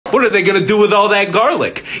What are they gonna do with all that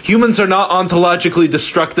garlic? Humans are not ontologically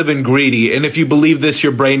destructive and greedy, and if you believe this,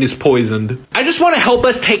 your brain is poisoned. I just want to help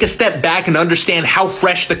us take a step back and understand how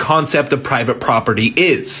fresh the concept of private property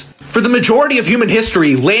is. For the majority of human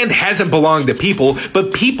history, land hasn't belonged to people,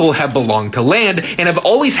 but people have belonged to land and have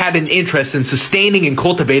always had an interest in sustaining and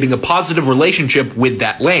cultivating a positive relationship with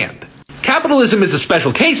that land. Capitalism is a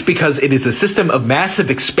special case because it is a system of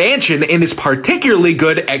massive expansion and is particularly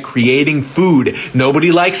good at creating food.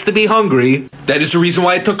 Nobody likes to be hungry. That is the reason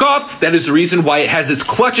why it took off. That is the reason why it has its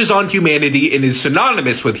clutches on humanity and is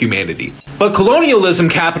synonymous with humanity. But colonialism,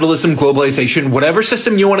 capitalism, globalization, whatever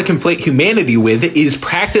system you want to conflate humanity with, is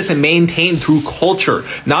practiced and maintained through culture,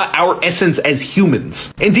 not our essence as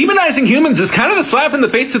humans. And demonizing humans is kind of a slap in the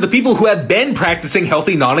face to the people who have been practicing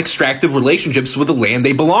healthy, non-extractive relationships with the land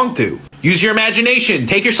they belong to. Use your imagination.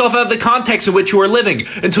 Take yourself out of the context in which you are living.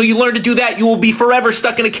 Until you learn to do that, you will be forever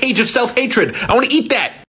stuck in a cage of self-hatred. I want to eat that.